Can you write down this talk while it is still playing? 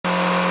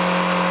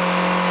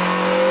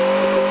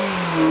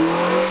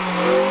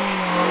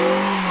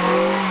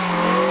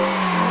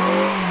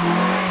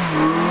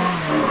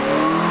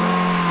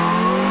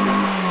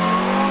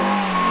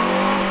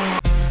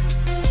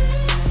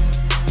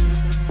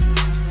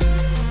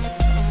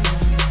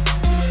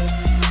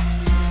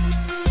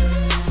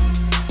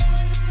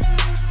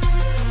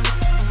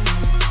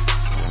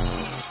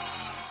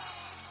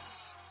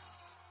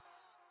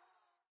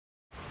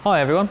Hi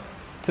everyone,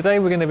 today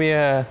we're going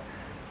to be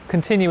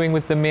continuing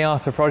with the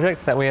Miata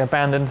project that we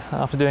abandoned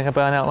after doing a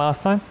burnout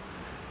last time.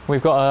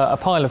 We've got a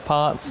pile of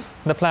parts.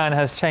 The plan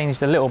has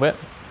changed a little bit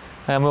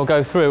and we'll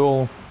go through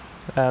all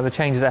the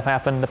changes that have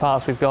happened, the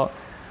parts we've got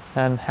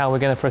and how we're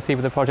going to proceed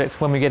with the project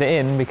when we get it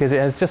in, because it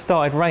has just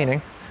started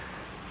raining.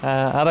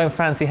 I don't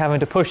fancy having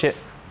to push it.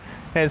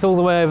 It's all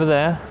the way over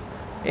there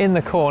in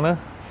the corner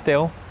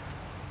still.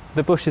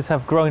 The bushes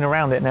have grown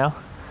around it now.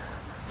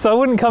 So I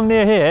wouldn't come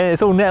near here,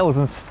 it's all nettles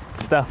and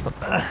stuff.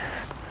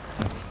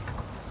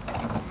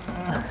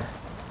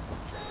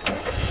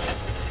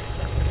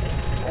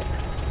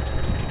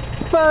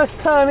 First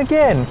turn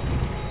again.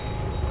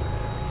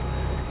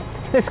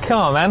 This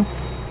car, man.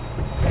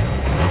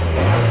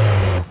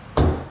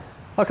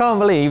 I can't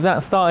believe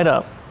that started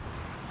up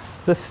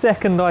the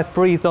second I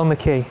breathed on the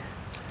key.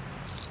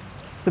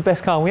 It's the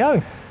best car we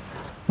own.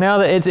 Now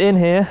that it's in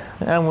here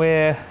and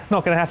we're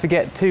not going to have to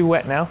get too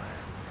wet now,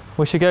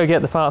 we should go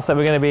get the parts that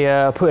we're going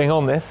to be putting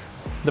on this.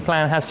 The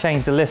plan has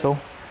changed a little.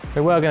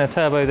 We were going to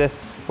turbo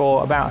this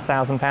for about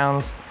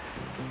 £1,000.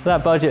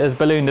 That budget has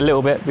ballooned a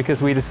little bit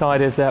because we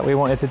decided that we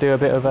wanted to do a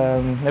bit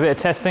of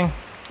testing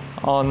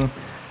on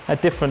a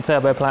different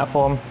turbo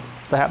platform,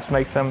 perhaps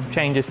make some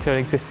changes to an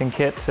existing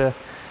kit to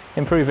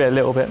improve it a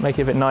little bit, make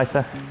it a bit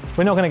nicer.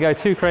 We're not going to go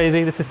too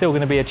crazy. This is still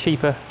going to be a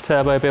cheaper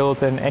turbo build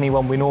than any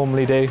one we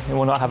normally do. It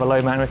will not have a low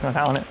mount or anything like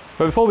that on it.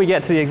 But before we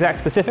get to the exact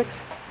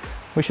specifics,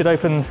 we should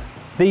open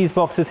these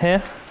boxes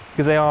here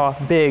because they are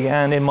big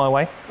and in my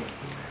way.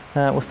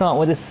 We'll start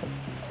with this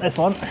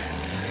one.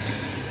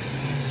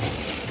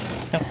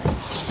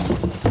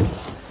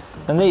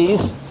 And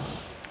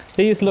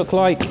these look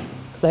like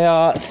they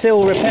are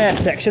sill repair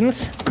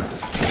sections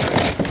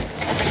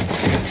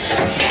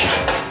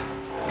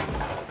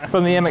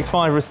from the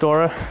MX-5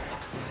 Restorer,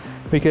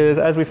 because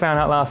as we found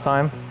out last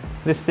time,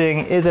 this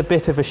thing is a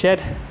bit of a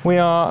shed. We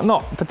are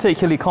not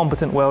particularly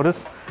competent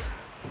welders,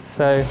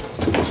 so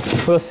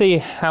we'll see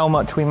how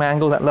much we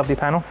mangle that lovely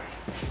panel,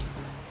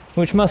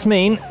 which must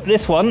mean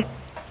this one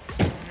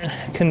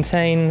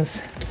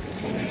contains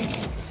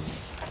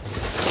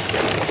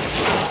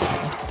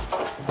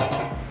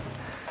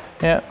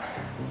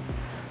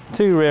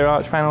two rear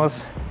arch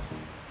panels,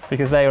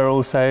 because they are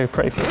also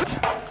pretty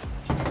flat.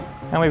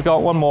 And we've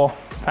got one more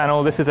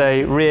panel. This is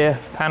a rear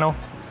panel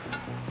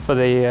for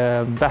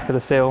the back of the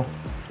sill.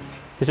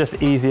 It's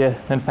just easier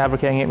than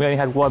fabricating it. We only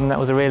had one that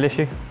was a real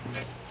issue.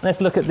 Let's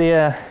look at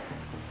the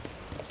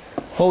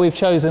what we've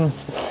chosen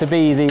to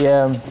be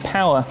the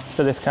power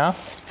for this car.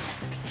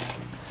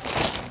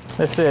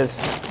 This is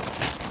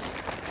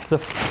the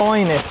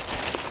finest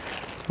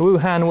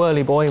Wuhan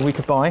whirly boy we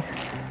could buy.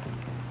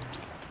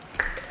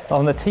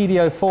 On the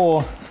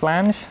TD04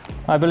 flange,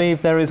 I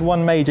believe there is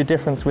one major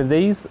difference with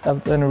these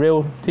than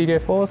real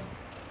TD04s.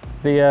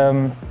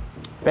 The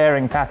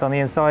bearing path on the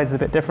inside is a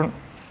bit different.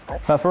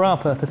 But for our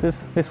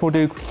purposes, this will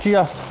do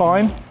just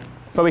fine.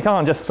 But we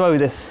can't just throw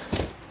this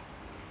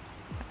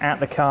at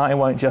the car, it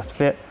won't just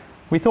fit.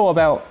 We thought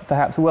about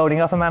perhaps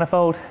welding up a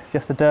manifold,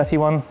 just a dirty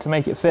one to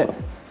make it fit.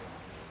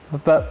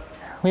 But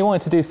we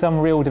wanted to do some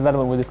real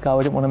development with this car.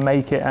 We didn't want to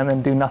make it and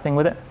then do nothing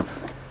with it.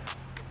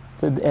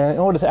 So in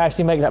order to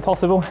actually make that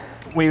possible,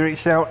 we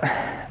reached out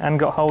and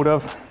got hold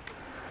of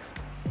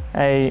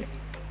a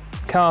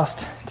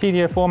cast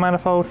TD04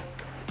 manifold.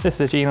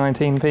 This is a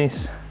G19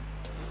 piece,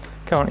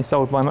 currently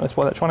sold by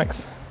Motorsport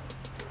Electronics.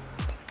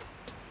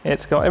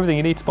 It's got everything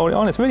you need to bolt it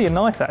on. It's really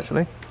nice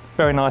actually.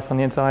 Very nice on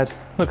the inside.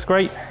 Looks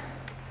great.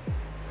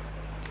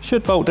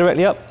 Should bolt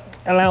directly up,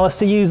 allow us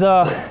to use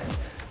our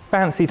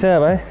fancy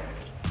turbo.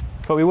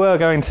 But we were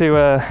going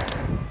to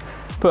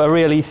put a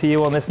real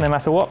ECU on this no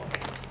matter what.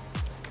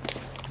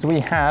 So we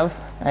have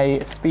a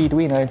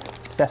Speeduino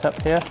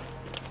setup here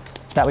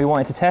that we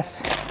wanted to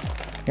test.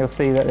 You'll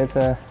see that it's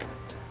a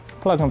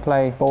plug and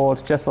play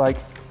board just like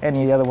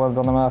any of the other ones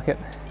on the market.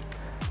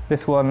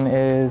 This one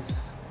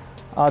is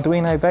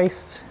Arduino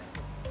based.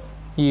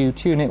 You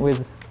tune it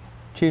with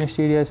Tuner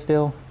Studio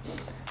still.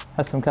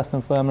 Has some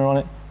custom firmware on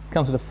it.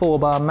 Comes with a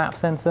 4-bar map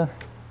sensor.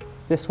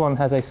 This one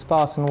has a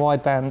Spartan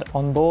wideband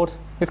on board.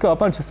 It's got a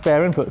bunch of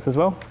spare inputs as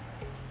well.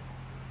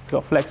 It's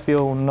got flex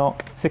fuel,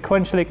 knock,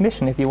 sequential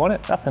ignition if you want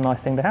it. That's a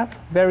nice thing to have.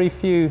 Very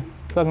few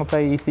plug and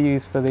play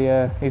ECUs for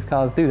these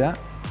cars do that.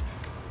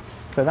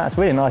 So that's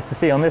really nice to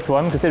see on this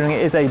one, considering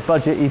it is a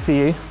budget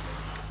ECU.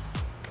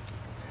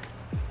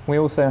 We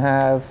also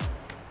have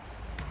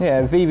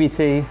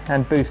VVT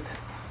and boost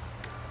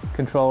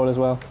control as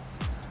well.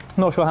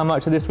 Not sure how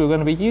much of this we're going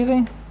to be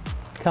using.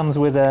 Comes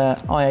with a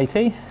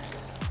IAT.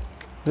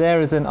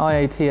 There is an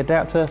IAT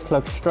adapter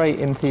plugged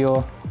straight into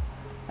your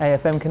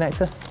AFM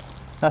connector.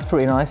 That's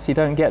pretty nice. You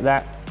don't get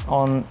that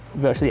on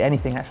virtually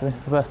anything actually.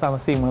 It's the first time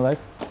I've seen one of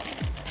those.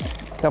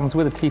 Comes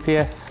with a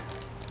TPS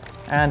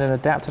and an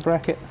adapter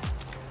bracket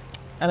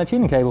and a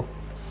tuning cable.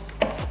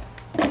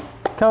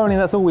 Currently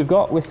that's all we've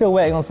got. We're still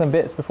waiting on some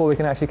bits before we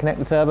can actually connect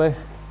the turbo.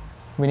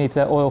 We need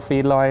to oil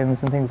feed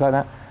lines and things like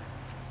that.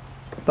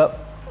 But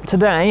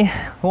today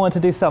we wanted to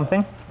do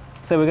something,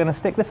 so we're going to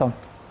stick this on.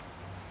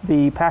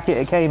 The packet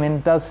it came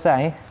in does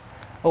say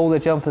all the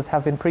jumpers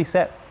have been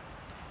preset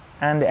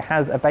and it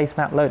has a base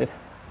map loaded.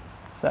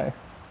 So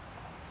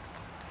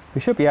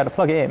we should be able to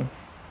plug it in,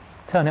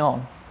 turn it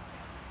on,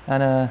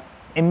 and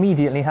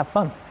immediately have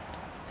fun.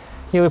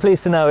 You'll be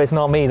pleased to know it's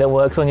not me that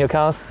works on your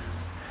cars.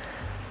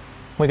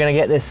 We're going to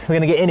get this, we're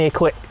going to get in here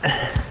quick.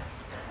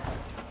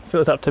 If it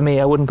was up to me,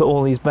 I wouldn't put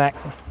all these back.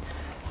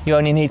 You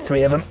only need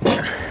 3 of them.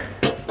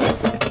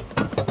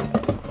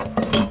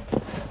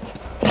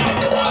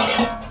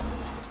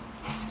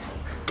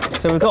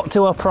 So we've got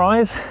to our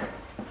prize.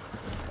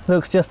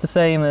 Looks just the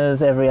same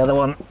as every other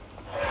one.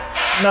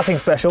 Nothing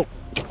special.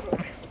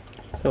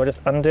 So we'll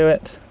just undo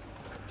it.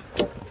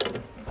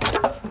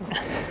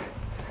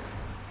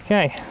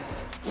 Okay.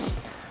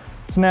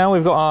 So now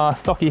we've got our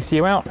stock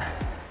ECU out.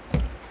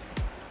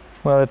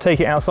 Well,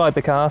 take it outside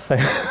the car, so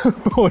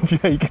poor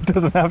Jake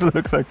doesn't have to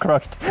look so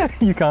crushed.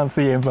 You can't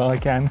see him, but I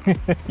can.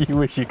 You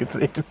wish you could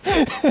see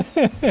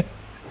him.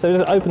 So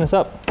just open this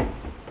up.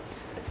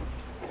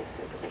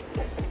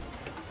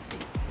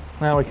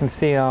 Now we can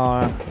see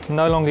our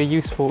no longer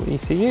useful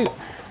ECU.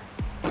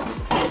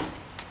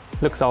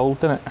 Looks old,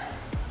 doesn't it?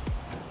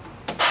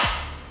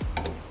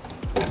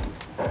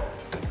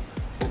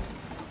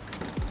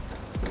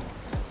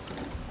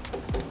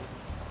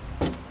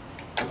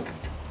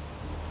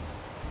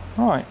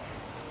 Right.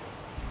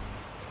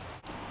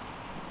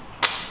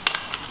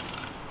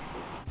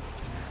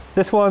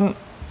 This one,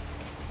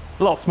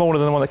 a lot smaller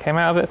than the one that came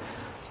out of it,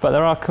 but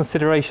there are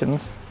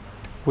considerations.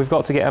 We've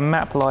got to get a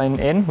map line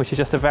in, which is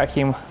just a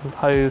vacuum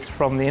hose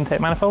from the intake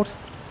manifold.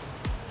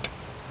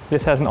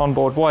 This has an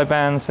onboard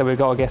wideband, so we've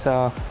got to get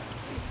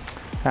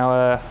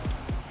our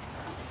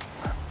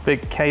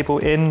big cable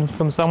in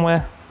from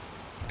somewhere.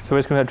 So we're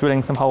just going to be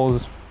drilling some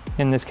holes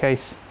in this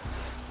case.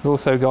 We've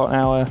also got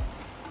our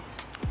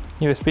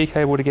USB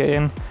cable to get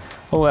in.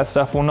 All that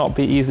stuff will not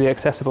be easily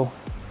accessible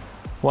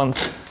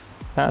once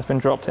that's been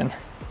dropped in.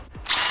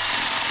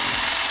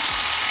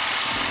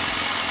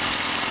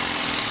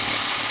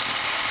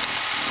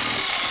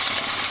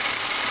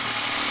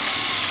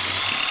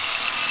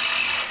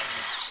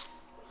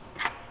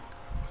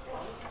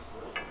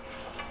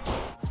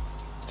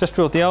 Just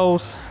drilled the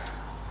holes.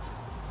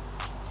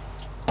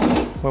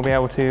 We'll be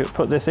able to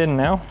put this in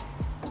now.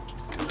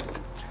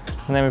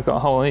 And then we've got a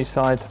hole on each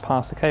side to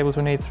pass the cables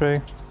we need through.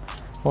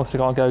 Also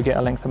got to go get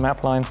a length of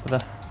map line for the,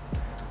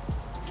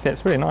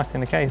 fits really nice in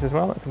the case as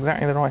well. That's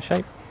exactly the right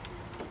shape.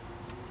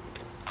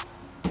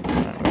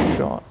 And we've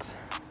got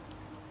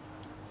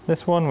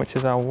this one, which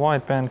is our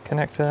wideband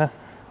connector,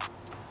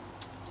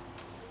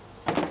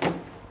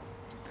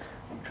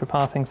 which we're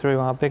passing through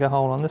our bigger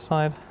hole on this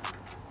side.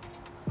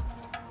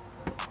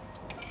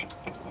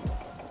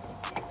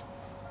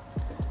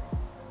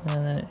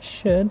 And then it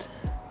should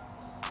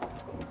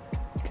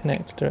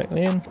connect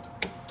directly in.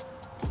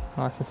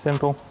 Nice and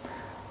simple.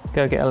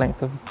 Go get a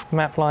length of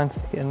map line,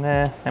 stick it in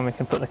there, and we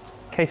can put the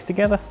case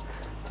together,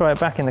 throw it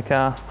back in the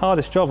car.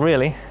 Hardest job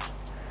really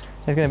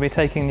is going to be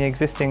taking the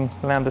existing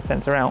lambda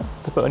sensor out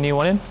to put a new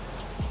one in.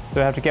 So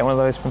we have to get one of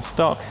those from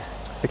stock,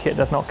 because the kit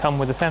does not come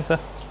with a sensor.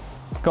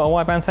 Got a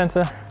wideband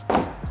sensor,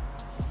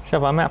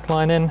 shove our map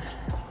line in,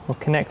 we'll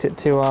connect it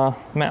to our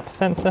map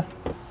sensor.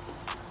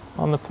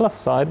 On the plus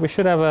side, we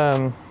should have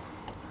a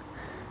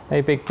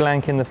big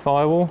blank in the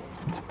firewall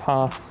to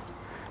pass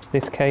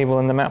this cable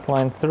and the map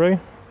line through,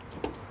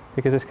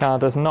 because this car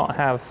does not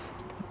have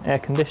air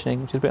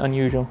conditioning, which is a bit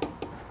unusual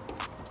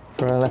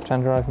for a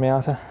left-hand drive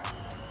Miata.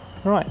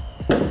 Right,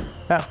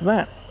 that's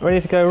that. Ready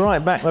to go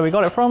right back where we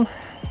got it from.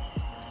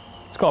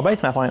 It's got a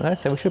base map on it though,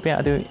 so we should be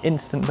able to do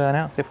instant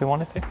burnouts if we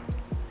wanted to.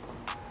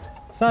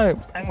 So,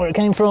 back where it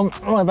came from,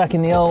 right back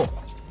in the hole.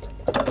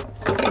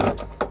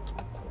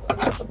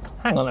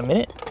 Hang on a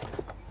minute.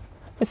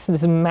 This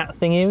mat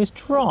thing here is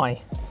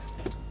dry.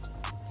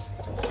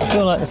 I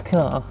feel like this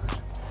car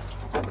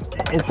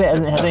is better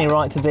than it has any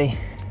right to be.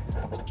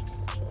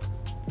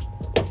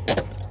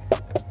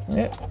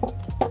 Yep.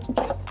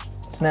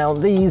 So now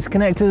these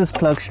connectors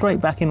plug straight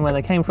back in where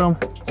they came from,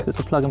 because it's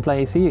a plug and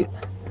play ECU.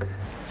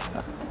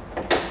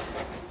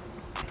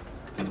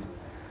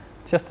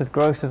 Just as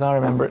gross as I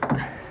remember it.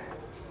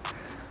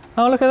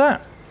 Oh, look at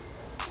that.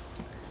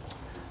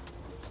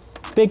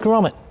 Big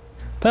grommet.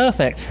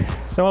 Perfect.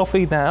 So I'll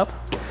feed that up.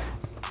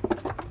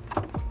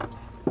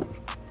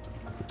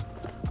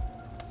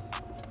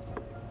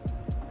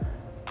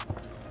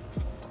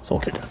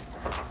 Sorted.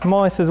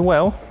 Might as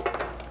well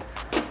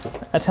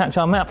attach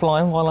our map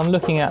line while I'm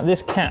looking at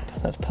this cap.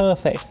 That's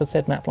perfect for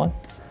said map line.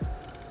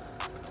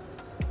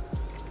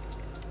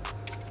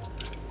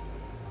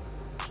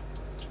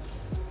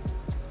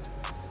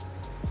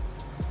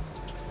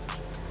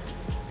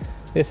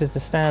 This is the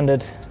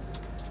standard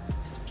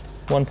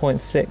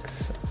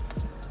 1.6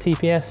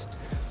 TPS.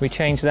 We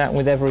change that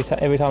with every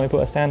time we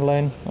put a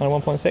standalone on a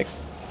 1.6,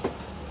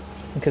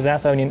 because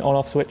that's only an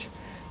on-off switch.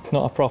 It's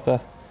not a proper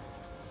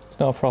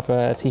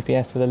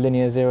TPS with a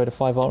linear 0 to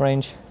 5 volt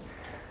range,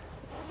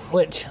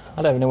 which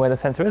I don't even know where the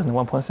sensor is in a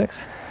 1.6.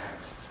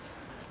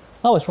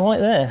 Oh, it's right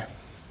there.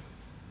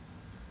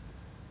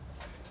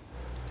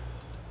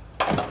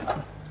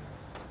 That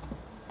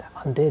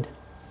undid.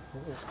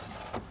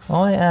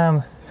 I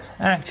am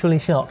actually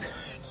shocked.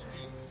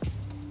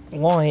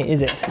 Why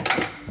is it?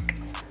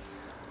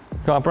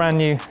 Got a brand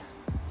new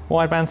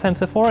wideband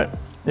sensor for it.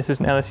 This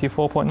is an LSU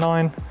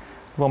 4.9,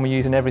 the one we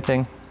use in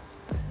everything.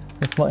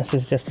 This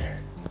is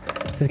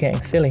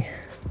getting silly.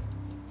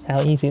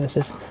 How easy this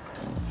is.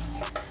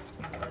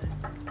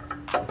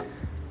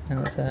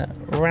 And let's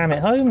ram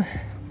it home.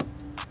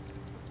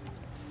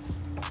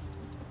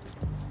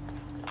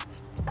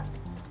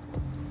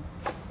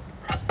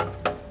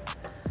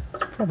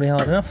 Probably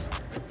hard enough.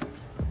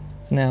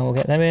 So now we'll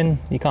get them in.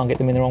 You can't get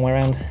them in the wrong way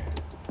around.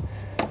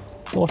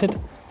 Sorted.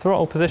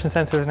 Throttle position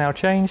sensor has now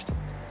changed.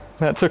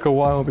 That took a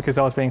while because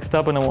I was being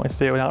stubborn and wanted to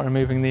do it without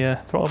removing the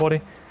throttle body.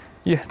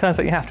 It turns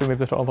out you have to remove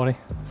the throttle body.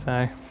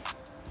 So,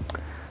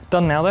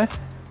 done now though.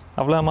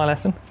 I've learned my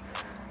lesson.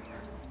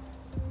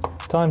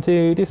 Time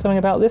to do something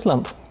about this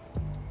lump.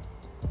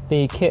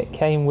 The kit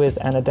came with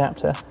an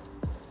adapter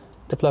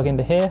to plug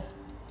into here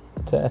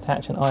to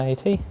attach an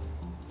IAT.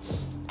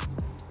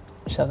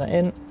 Shove that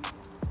in.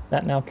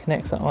 That now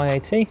connects the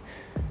IAT.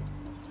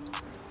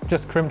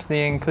 Just crimped the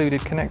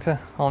included connector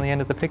on the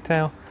end of the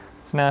pigtail.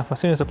 So now as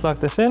soon as I plug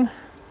this in,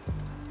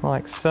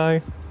 like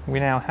so, we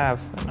now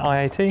have an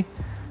IAT.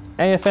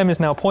 AFM is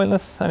now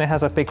pointless and it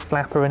has a big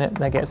flapper in it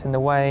that gets in the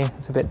way.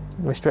 It's a bit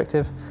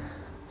restrictive.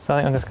 So I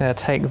think I'm just going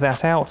to take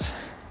that out.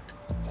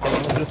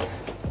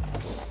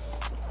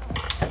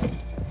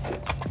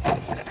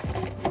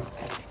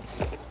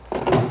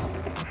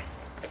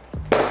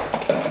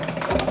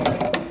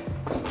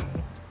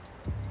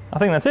 I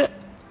think that's it.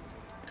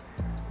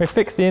 We've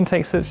fixed the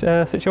intake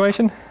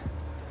situation,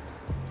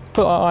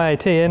 put our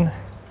IAT in,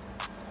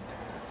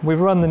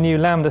 we've run the new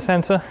lambda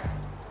sensor,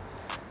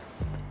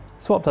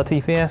 swapped our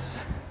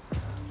TPS,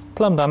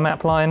 plumbed our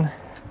map line,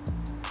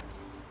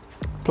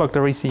 plugged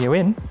our ECU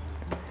in.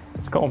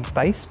 It's got a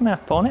base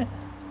map on it.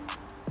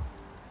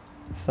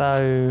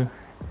 So,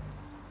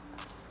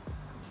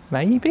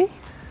 maybe?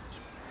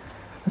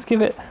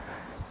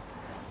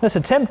 Let's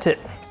attempt it.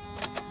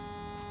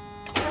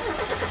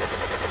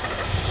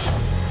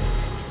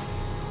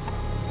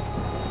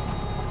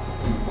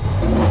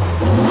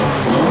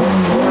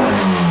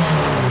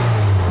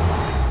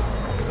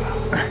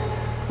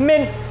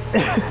 Mint!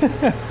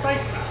 Base map?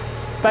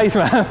 Base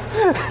map.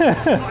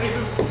 Not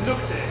even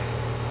looked at it.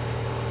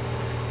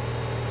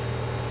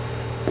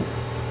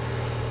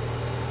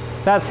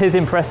 That's his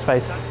impressed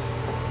face.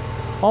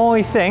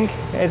 I think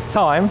it's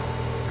time.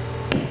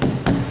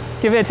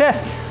 Give it a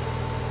test.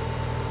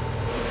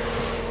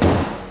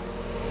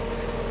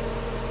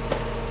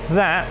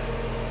 That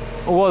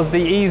was the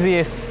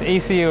easiest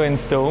ECU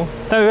install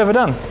that we've ever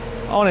done.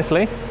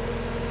 Honestly.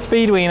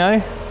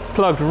 Speeduino,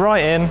 plugged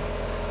right in.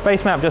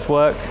 Base map just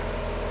worked.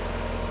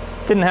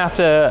 Didn't have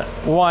to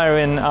wire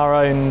in our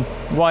own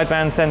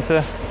wideband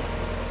sensor.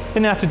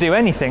 Didn't have to do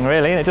anything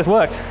really, it just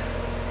worked.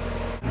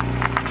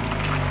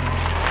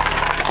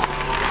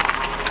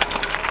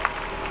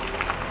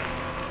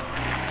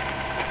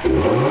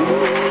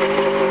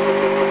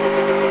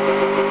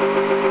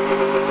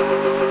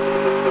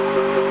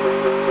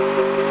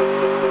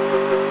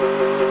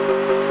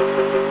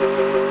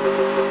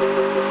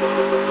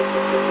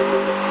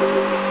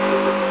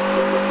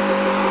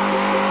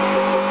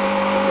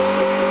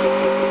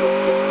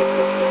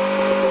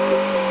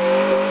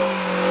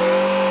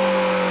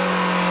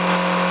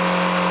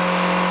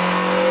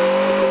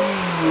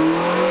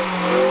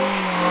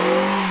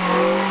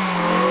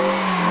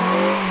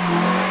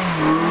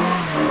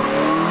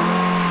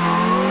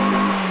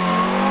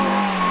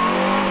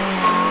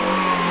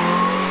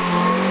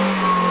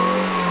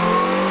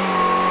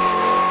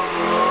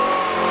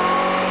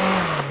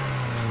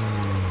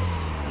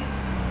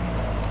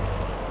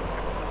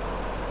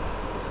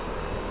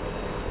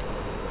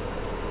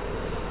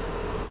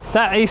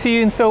 That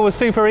ECU install was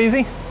super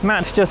easy.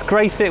 Matt's just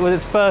graced it with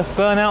its first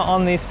burnout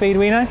on the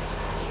Speeduino.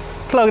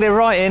 Plugged it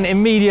right in,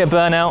 immediate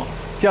burnout,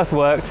 just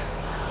worked.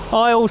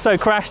 I also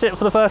crashed it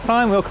for the first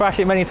time. We'll crash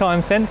it many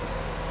times since.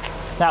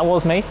 That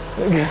was me.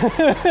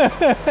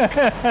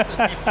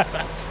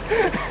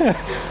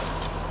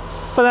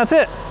 But that's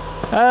it.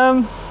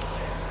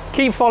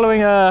 Keep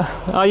following our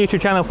YouTube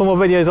channel for more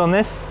videos on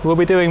this. We'll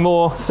be doing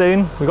more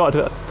soon. We've got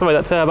to throw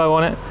that turbo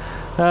on it.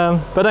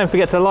 But don't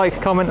forget to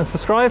like, comment and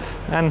subscribe,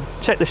 and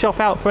check the shop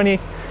out for any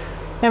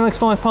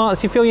MX-5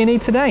 parts you feel you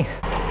need today.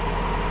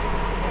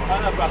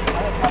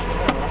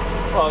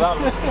 Well, that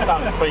was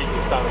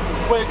previous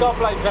damage. We've got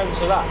blame zones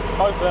for that,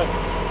 both of them.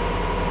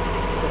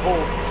 The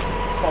ball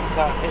bombs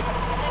out here. I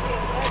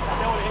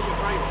don't want to hit your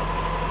grey one.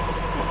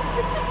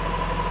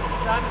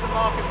 Stand at the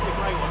market for the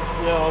grey one.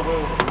 Yeah, I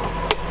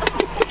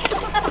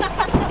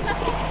will.